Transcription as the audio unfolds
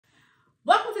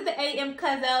to the AM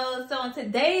CUZO. So in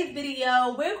today's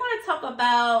video, we're going to talk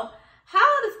about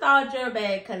how to start your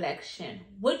bag collection,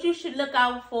 what you should look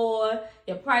out for,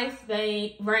 your price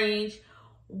range,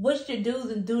 what's your do's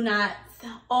and do nots,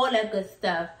 all that good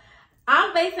stuff.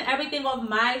 I'm basing everything off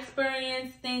my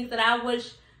experience, things that I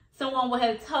wish someone would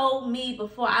have told me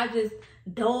before I just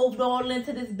dove all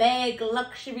into this bag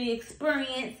luxury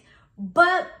experience.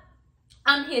 But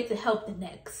I'm here to help the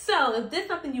next. So if this is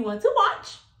something you want to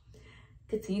watch,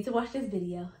 continue to watch this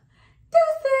video.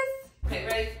 Deuces. Okay,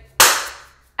 ready?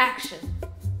 Action.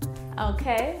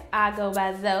 Okay, I go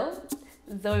by Zoe.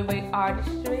 Zoe Rd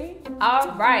Artistry.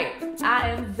 All right, I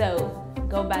am Zoe.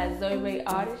 Go by Zoe Rd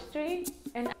Artistry.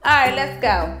 And all right, let's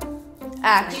go.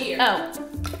 Action. Here. Oh.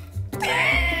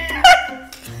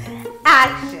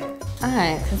 Action. All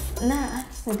right, cause now I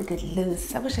just need to get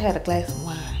loose. I wish I had a glass of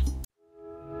wine.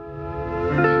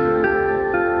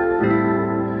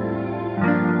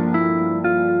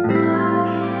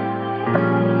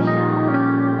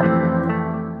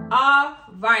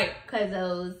 Right,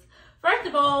 CUZOs. First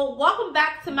of all, welcome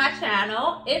back to my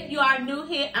channel. If you are new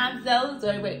here, I'm Zoe,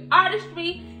 Zoe Rd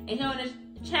Artistry, and here on this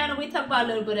channel we talk about a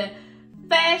little bit of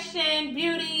fashion,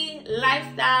 beauty,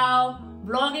 lifestyle,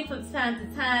 vlogging from time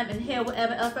to time, and here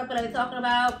whatever else I feel like talking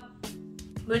about,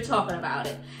 we're talking about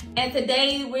it. And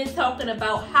today we're talking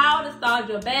about how to start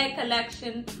your bag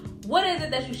collection. What is it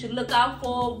that you should look out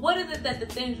for? What is it that the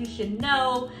things you should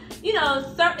know? You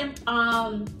know, certain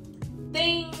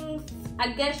things I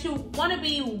guess you want to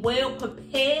be well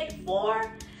prepared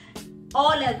for,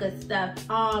 all that good stuff.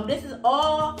 This is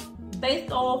all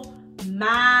based off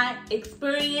my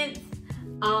experience.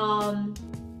 I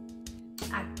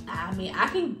mean, I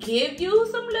can give you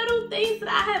some little things that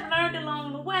I have learned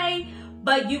along the way,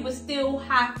 but you would still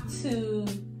have to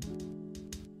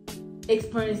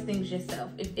experience things yourself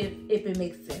if it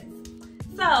makes sense.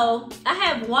 So I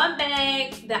have one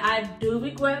bag that I do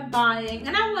regret buying,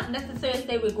 and I wouldn't necessarily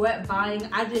say regret buying.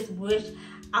 I just wish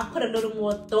I put a little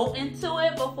more thought into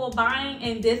it before buying,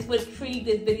 and this would trigger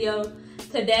this video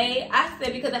today. I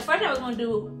said, because at first I was going to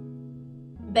do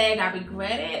bag I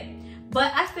regretted,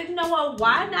 but I said, you know what,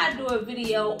 why not do a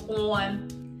video on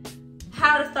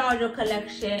how to start your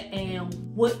collection and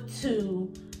what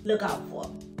to look out for.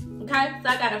 Okay, so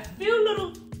I got a few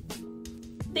little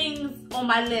things on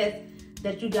my list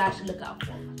that you guys should look out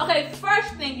for. Okay,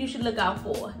 first thing you should look out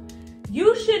for.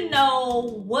 You should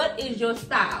know what is your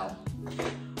style.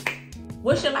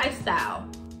 What's your lifestyle?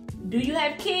 Do you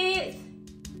have kids?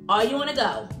 Are you on the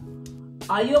go?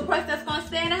 Are you a person that's gonna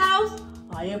stay in the house?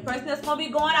 Are you a person that's gonna be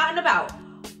going out and about?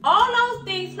 All those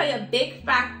things play a big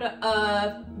factor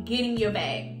of getting your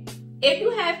bag. If you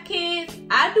have kids,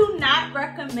 I do not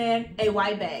recommend a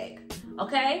white bag,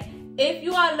 okay? If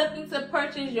you are looking to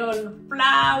purchase your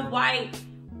fly white,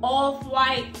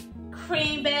 off-white,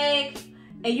 cream bag,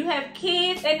 and you have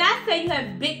kids, and not say you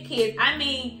have big kids, I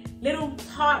mean little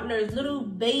toddlers, little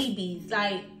babies,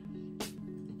 like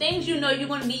things you know you're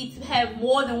gonna need to have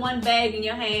more than one bag in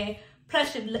your hand,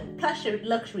 plus your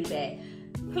luxury bag.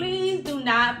 Please do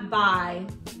not buy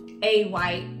a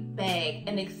white bag,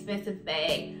 an expensive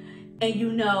bag, and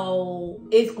you know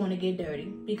it's gonna get dirty,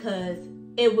 because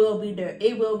it will be dirty.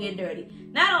 It will get dirty.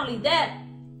 Not only that,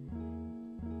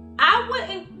 I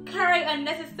wouldn't carry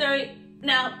unnecessary.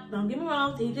 Now, don't get me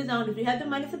wrong, to each his own. If you have the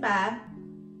money to buy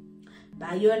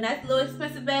you a nice little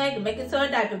expensive bag and make it to a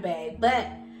diaper bag.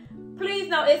 But please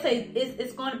know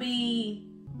it's going to be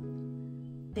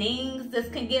things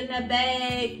that can get in that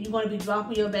bag. You're going to be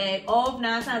dropping your bag off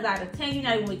 9 times out of 10. You're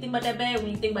not even going to think about that bag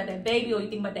when you think about that baby or you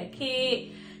think about that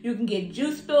kid. You can get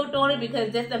juice spilled on it,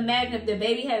 because just imagine if the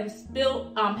baby have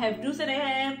juice in their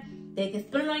hand, they can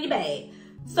spill it on your bag.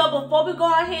 So before we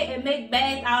go ahead and make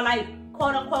bags out like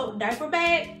quote unquote diaper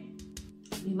bag,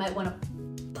 you might want to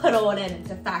put all that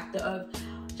into factor of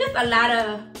just a lot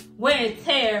of wear and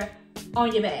tear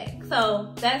on your bag.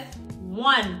 So that's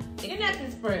one. Your next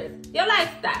is first, your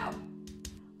lifestyle.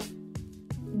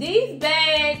 These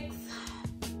bags,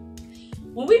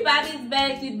 when we buy these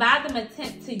bags, we buy them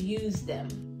intent to use them.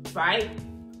 Right?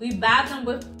 We buy them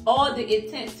with all the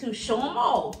intent to show them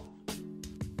off.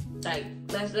 Like,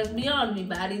 let's be honest, we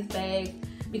buy these bags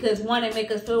because one, they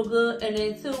make us feel good, and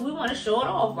then two, we want to show it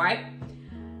off, right?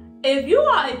 If you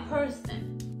are a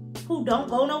person who don't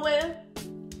go nowhere,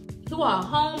 who are a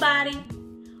homebody,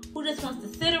 who just wants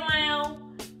to sit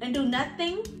around and do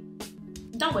nothing,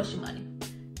 don't waste your money.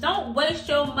 Don't waste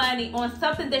your money on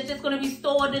something that's just going to be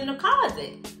stored in the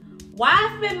closet.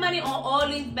 Why spend money on all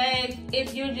these bags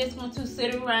if you're just going to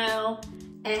sit around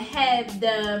and have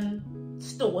them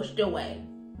stored away?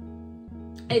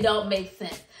 It don't make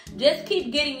sense. Just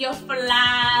keep getting your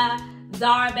fly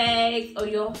Zara bags or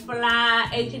your fly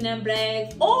H&M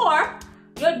bags or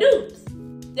your dupes.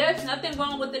 There's nothing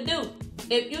wrong with the dupe.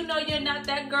 If you know you're not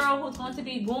that girl who's going to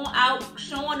be going out,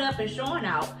 showing up and showing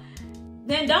out,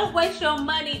 then don't waste your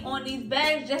money on these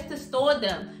bags just to store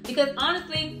them. Because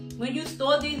honestly, when you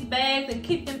store these bags and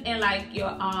keep them in like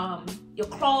your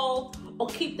clothes, or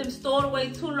keep them stored away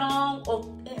too long, or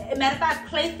matter of fact,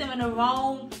 place them in the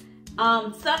wrong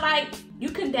sunlight,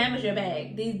 you can damage your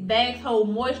bag. These bags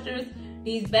hold moistures.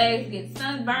 These bags get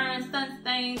sunburned, sun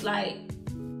stains. Like,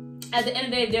 at the end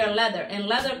of the day, they're leather, and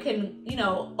leather can, you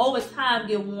know, over time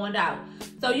get worn out.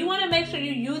 So you want to make sure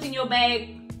you're using your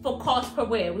bag for cost per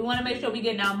wear. We want to make sure we're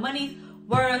getting our money's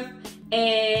worth,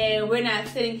 and we're not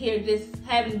sitting here just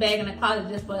having a bag in the closet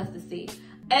just for us to see.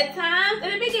 At times,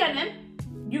 in the beginning,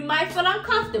 you might feel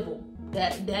uncomfortable.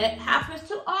 That happens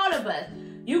to all of us.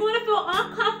 You're going to feel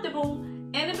uncomfortable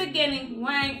in the beginning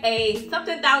wearing a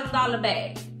something $1,000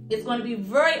 bag. It's going to be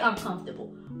very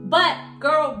uncomfortable. But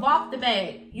girl, walk the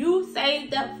bag. You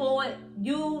saved up for it.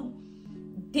 You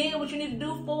did what you need to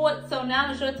do for it. So now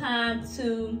is your time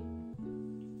to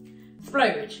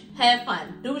splurge. Have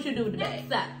fun. Do what you do with the bag.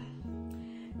 So,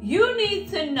 you need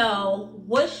to know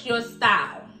what's your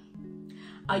style.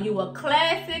 Are you a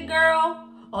classic girl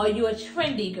or are you a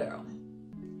trendy girl?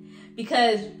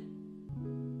 Because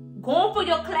going for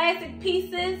your classic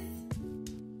pieces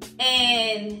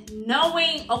and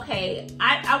knowing, okay,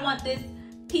 I want this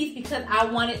piece because I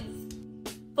want it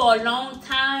for a long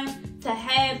time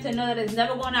to know that it's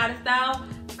never going out of style.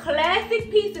 Classic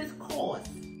pieces cost.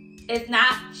 It's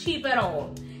not cheap at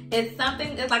all. It's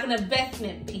something, it's like an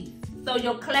investment piece. So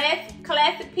your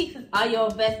classic pieces are your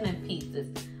investment pieces.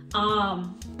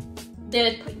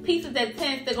 There's pieces that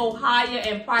tend to go higher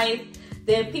in price.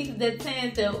 There are pieces that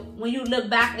tend to, when you look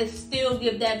back, it still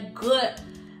give that good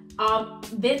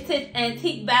vintage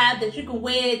antique vibe that you can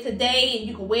wear today and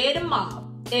you can wear tomorrow.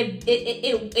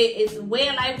 It's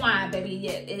wear like wine, baby.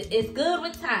 Yeah, it's good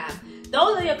with time.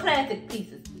 Those are your classic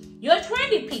pieces. Your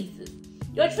trendy pieces.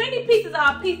 Your trendy pieces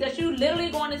are a piece that you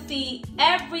literally going to see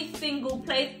every single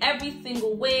place, every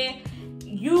single wear.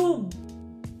 You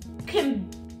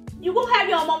will have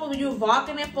your moment when you're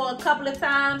rocking it for a couple of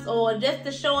times or just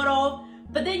to show it off.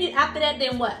 But then after that,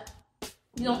 then what?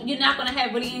 You're not going to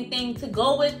have really anything to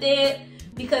go with it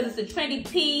because it's a trendy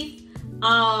piece.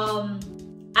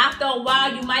 After a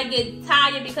while, you might get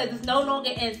tired because it's no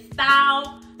longer in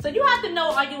style. So you have to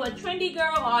know, are you a trendy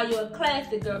girl or are you a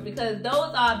classic girl? Because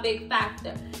those are a big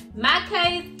factor. In my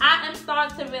case, I am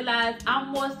starting to realize I'm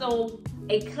more so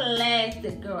a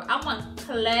classic girl. I want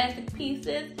classic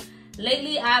pieces.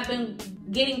 Lately, I've been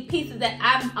getting pieces that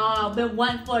I've been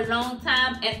wanting for a long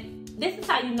time. And this is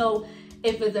how you know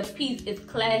if it's a piece is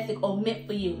classic or meant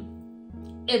for you.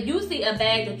 If you see a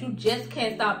bag that you just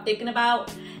can't stop thinking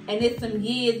about, and it's some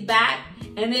years back,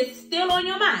 and it's still on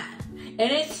your mind,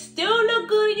 and it still look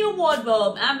good in your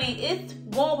wardrobe. I mean, it's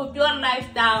going with your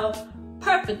lifestyle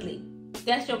perfectly.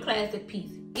 That's your classic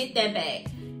piece. Get that bag.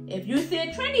 If you see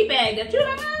a trendy bag that you're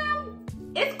like,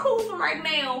 it's cool for right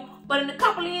now, but in a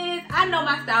couple of years, I know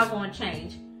my style going to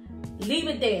change. Leave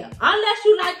it there. Unless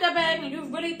you like that bag and you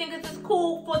really think it's just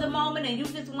cool for the moment and you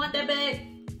just want that bag,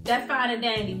 that's fine and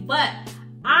dandy. But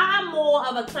I'm more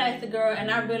of a classic girl,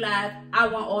 and I realize I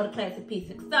want all the classic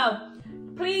pieces. So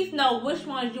please know which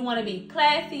ones you want to be,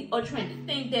 classy or trendy.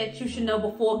 Think that you should know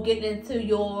before getting into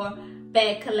your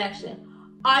bag collection.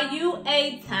 Are you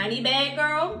a tiny bag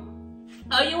girl?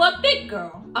 Are you a big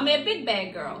girl? I mean, a big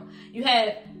bag girl. You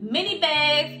have mini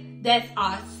bags that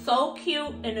are so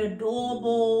cute and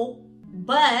adorable,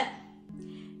 but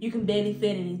you can barely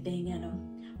fit anything in them.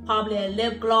 Probably a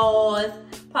lip gloss,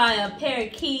 probably a pair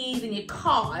of keys and your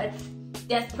cards.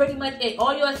 That's pretty much it,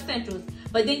 all your essentials.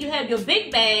 But then you have your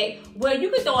big bag where you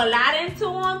can throw a lot into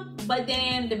them, but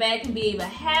then the bag can be either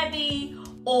heavy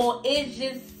or it's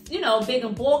just, you know, big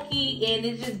and bulky and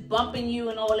it's just bumping you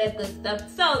and all that good stuff.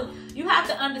 So you have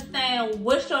to understand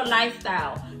what's your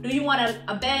lifestyle. Do you want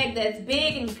a bag that's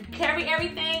big and can carry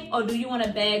everything, or do you want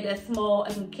a bag that's small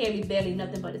and can carry barely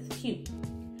nothing but it's cute?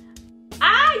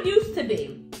 I used to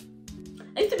be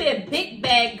a big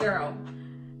bag girl.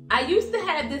 I used to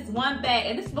have this one bag,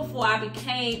 and this is before I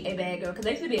became a bag girl, because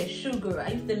I used to be a shoe girl. I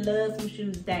used to love some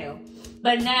shoes down.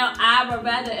 But now I would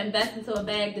rather invest into a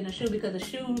bag than a shoe, because a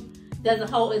shoe doesn't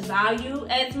hold its value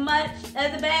as much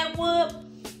as a bag would.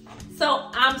 So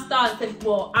I'm starting to,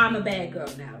 well, I'm a bag girl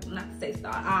now. I'm not to say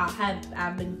start.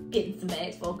 I've been getting some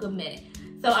bags for a good minute.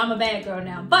 So I'm a bag girl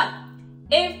now. But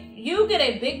if you get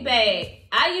a big bag,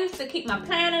 I used to keep my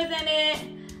planners in it.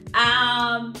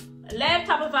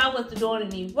 Laptop if I was doing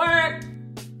any work.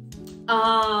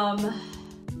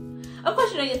 Of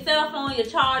course, you know, your cell phone, your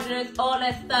chargers, all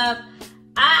that stuff.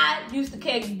 I used to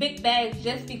carry big bags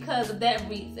just because of that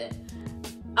reason.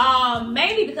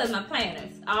 Mainly because of my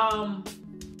planners. I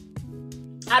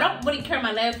don't really carry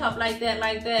my laptop like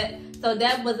that. So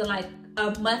that wasn't like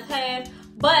a must-have.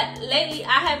 But lately,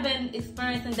 I have been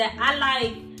experiencing that I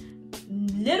like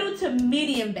little to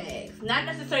medium bags, not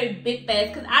necessarily big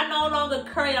bags, because I no longer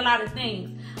carry a lot of things.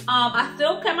 I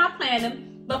still carry my planner,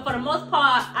 but for the most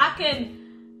part, I can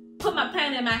put my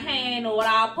planner in my hand, or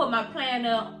I'll put my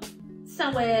planner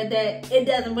somewhere that it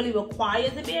doesn't really require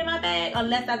to be in my bag,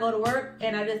 unless I go to work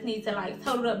and I just need to like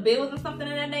total up bills or something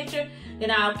of that nature.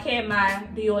 Then I'll carry my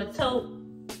Dior tote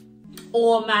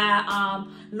or my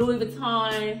Louis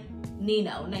Vuitton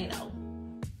Nano,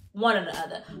 one or the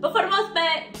other. But for the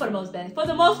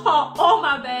most part, all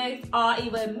my bags are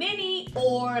either mini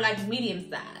or like medium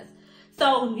size.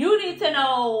 So you need to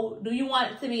know, do you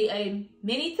want it to be a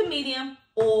mini to medium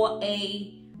or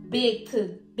a big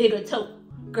to bigger tote,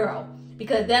 girl?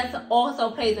 Because that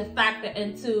also plays a factor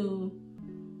into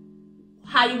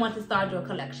how you want to start your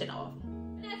collection off.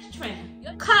 Next trend,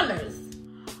 your colors.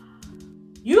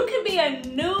 You can be a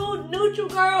nude neutral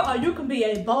girl, or you can be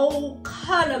a bold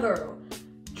color girl.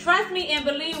 Trust me and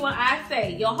believe what I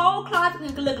say. Your whole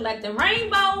closet can look like the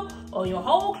rainbow, or your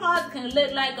whole closet can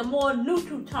look like a more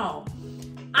neutral tone.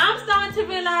 I'm starting to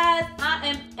realize I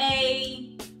am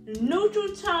a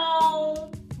neutral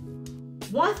tone,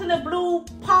 once in a blue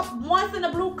pop, once in a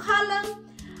blue color.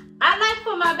 I like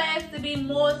for my bags to be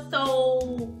more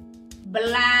so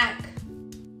black,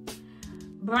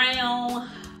 brown,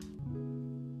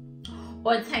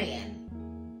 or tan.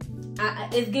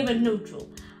 It's giving neutral.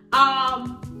 I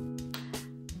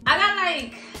got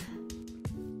like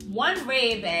one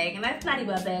red bag, and that's not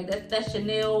even a bag. That's that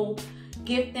Chanel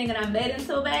gift thing, and I made it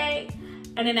into a bag.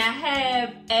 And then I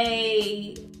have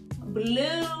a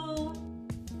blue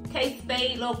Kate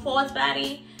Spade little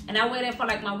crossbody, and I wear that for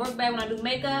like my work bag when I do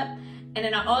makeup. And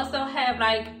then I also have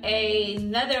like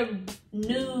another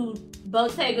nude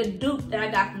Bottega dupe that I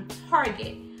got from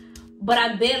Target, but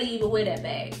I barely even wear that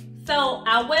bag. So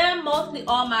I wear mostly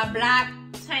all my black,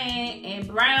 tan, and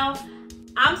brown.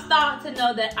 I'm starting to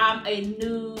know that I'm a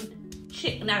nude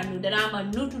chick, not nude, that I'm a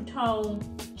neutral tone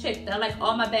chick. That I like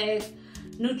all my bags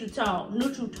neutral tone.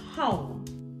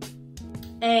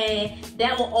 And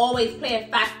that will always play a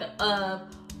factor of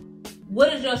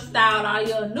what is your style. Are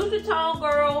you a neutral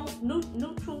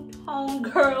tone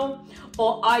girl,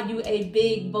 or are you a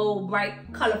big, bold,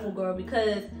 bright, colorful girl?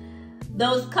 Because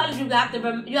those colors, you have to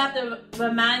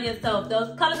remind yourself,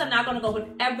 those colors are not going to go with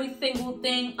every single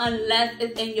thing unless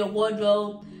it's in your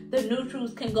wardrobe. The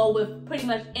neutrals can go with pretty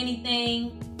much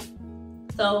anything.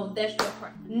 So that's your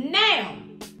preference. Now,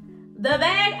 the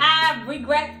bag I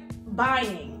regret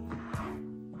buying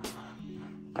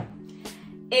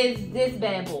is this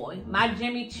bad boy, my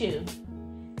Jimmy Choo.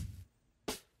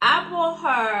 I bought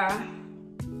her,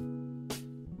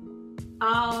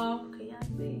 can y'all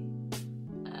see?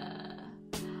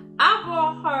 I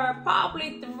bought her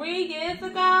probably 3 years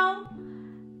ago.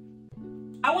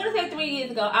 I want to say 3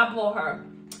 years ago, I bought her.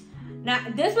 Now,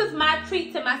 this was my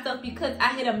treat to myself because I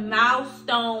hit a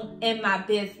milestone in my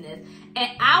business.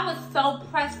 And I was so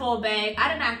pressed for a bag.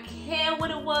 I did not care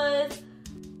what it was,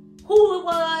 who it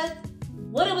was,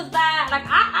 what it was by. Like,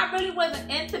 I really wasn't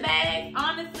into bags,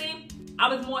 honestly. I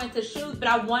was more into shoes, but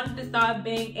I wanted to start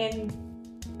being in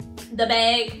the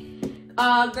bag,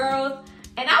 girls.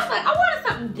 And I was like, I wanted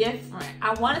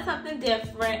something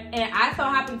different. And I so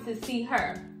happened to see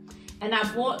her. And I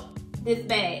bought this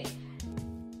bag.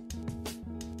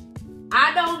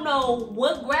 I don't know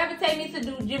what gravitated me to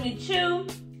do Jimmy Choo.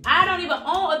 I don't even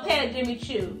own a pair of Jimmy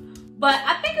Choo. But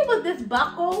I think it was this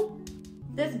buckle.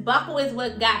 This buckle is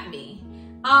what got me.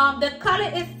 The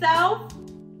color itself,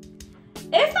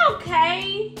 it's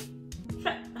okay. Oh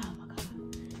my God.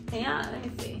 Can y'all, let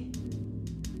me see.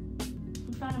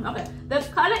 Okay, the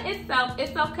color itself,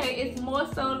 it's okay. It's more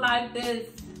so like this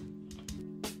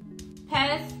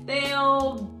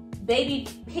pastel baby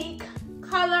pink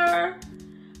color.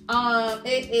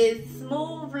 It is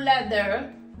smooth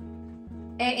leather,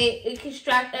 and it can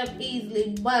strap up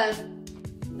easily, but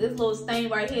this little stain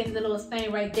right here and the little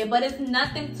stain right there, but it's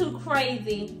nothing too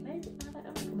crazy.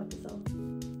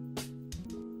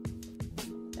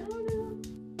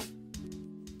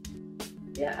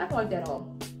 Yeah, I can wipe that off.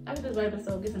 I can just wipe it,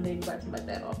 so get some baby wipes and wipe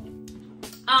that off.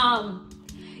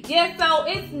 Yeah, so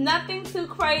it's nothing too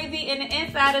crazy. And the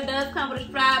inside, it does come with a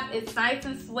strap. It's nice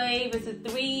and suede. It's a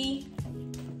 3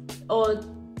 or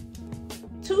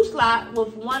 2 slot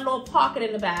with one little pocket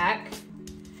in the back.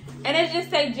 And it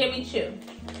just says Jimmy Choo.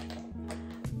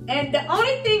 And the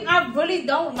only thing I really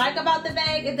don't like about the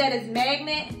bag is that it's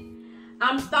magnet.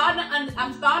 I'm starting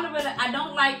to realize I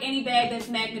don't like any bag that's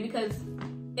magnet, because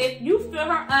if you fill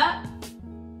her up,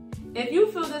 if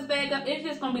you fill this bag up, it's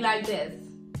just gonna be like this.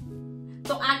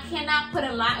 So I cannot put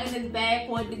a lot in this bag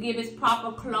for it to give its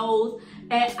proper clothes.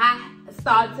 And I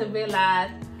start to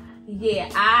realize, yeah,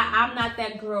 I'm not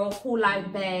that girl who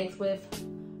like bags with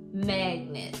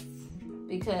magnets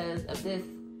because of this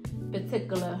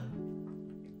particular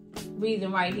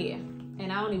reason right here.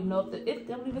 And I don't even know if it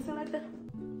don't even sound like that.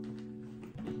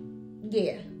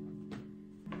 Yeah.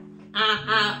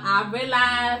 I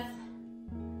realized,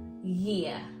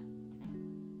 yeah,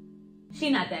 she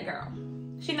not that girl.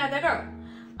 She not that girl.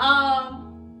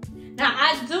 Now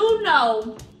I do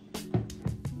know,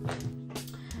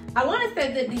 I want to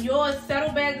say that the Dior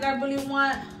settle bag that I really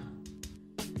want,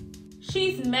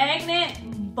 she's magnet,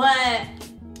 but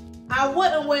I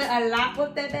wouldn't wear a lot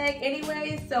with that bag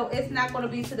anyway, so it's not going to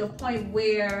be to the point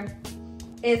where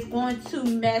it's going to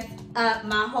mess up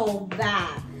my whole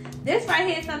vibe. This right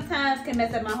here sometimes can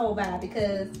mess up my whole vibe,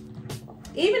 because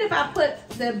even if I put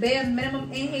the bare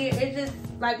minimum in here, it's just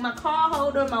like my card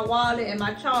holder, my wallet, and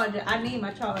my charger. I need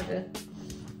my charger.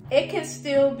 It can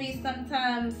still be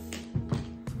sometimes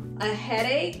a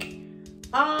headache.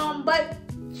 But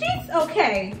she's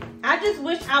okay. I just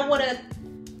wish I would have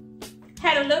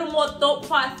had a little more thought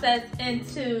process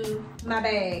into my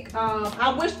bag.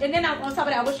 I wish, and then on top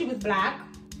of that, I wish she was black.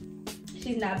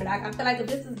 She's not black. I feel like if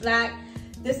this is black,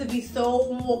 this would be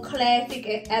so more classic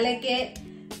and elegant.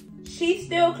 She's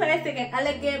still classic and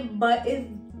elegant, but it's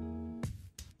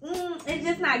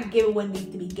just not giving what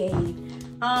needs to be gave.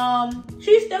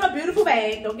 She's still a beautiful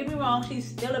bag. Don't get me wrong. She's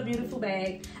still a beautiful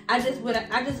bag. I just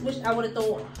wish I would have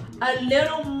thought a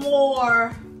little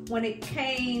more when it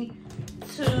came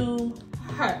to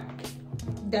her.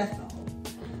 That's all.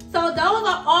 So those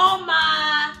are all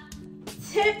my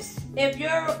tips if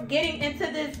you're getting into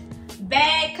this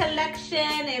bag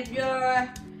collection. If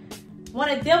you're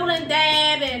want to dibble and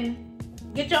dab and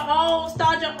get your own,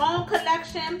 start your own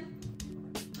collection.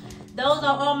 Those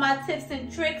are all my tips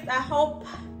and tricks. I hope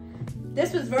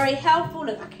this was very helpful.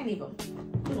 Look, I can't even,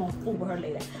 we're gonna fool with her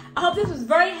later. I hope this was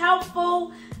very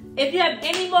helpful. If you have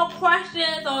any more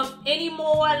questions or any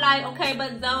more like, okay,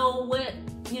 but though with,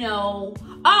 you know,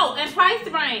 oh, and price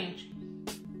range.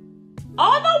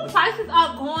 Although prices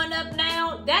are going up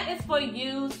now, that is for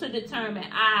you to determine.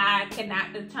 I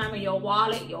cannot determine your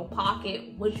wallet, your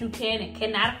pocket, what you can and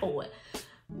cannot afford.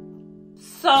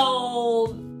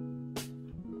 So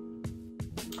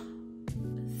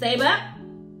save up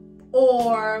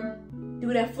or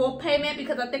do that full payment,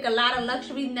 because I think a lot of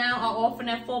luxuries now are offering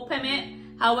that full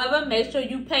payment. However, make sure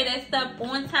you pay that stuff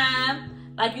on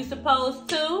time like you're supposed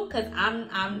to, because I'm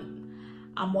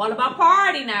all about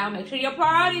priority now. Make sure your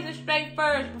priorities are straight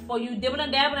first before you dibble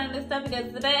and dabble in this stuff, because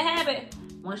it's a bad habit.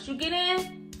 Once you get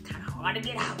in, it's kind of hard to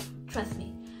get out. Trust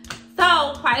me.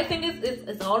 So pricing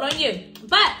is all on you.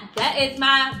 But that is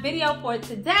my video for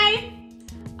today.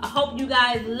 I hope you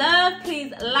guys love.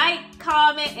 Please like,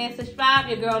 comment, and subscribe.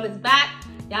 Your girl is back.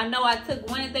 Y'all know I took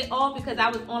Wednesday off because I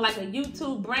was on like a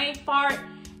YouTube brain fart.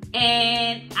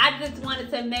 And I just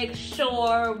wanted to make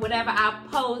sure whatever I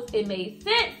post, it made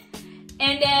sense.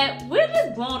 And that we're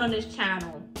just growing on this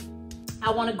channel.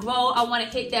 I want to grow. I want to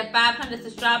hit that 500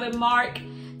 subscriber mark.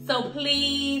 So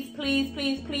please, please,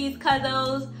 please, please,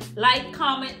 CUZOs, like,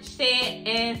 comment, share,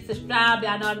 and subscribe.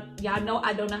 Y'all know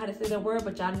I don't know how to say that word,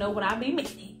 but y'all know what I be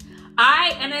meaning. All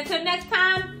right, and until next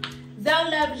time, Zoe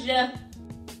loves you.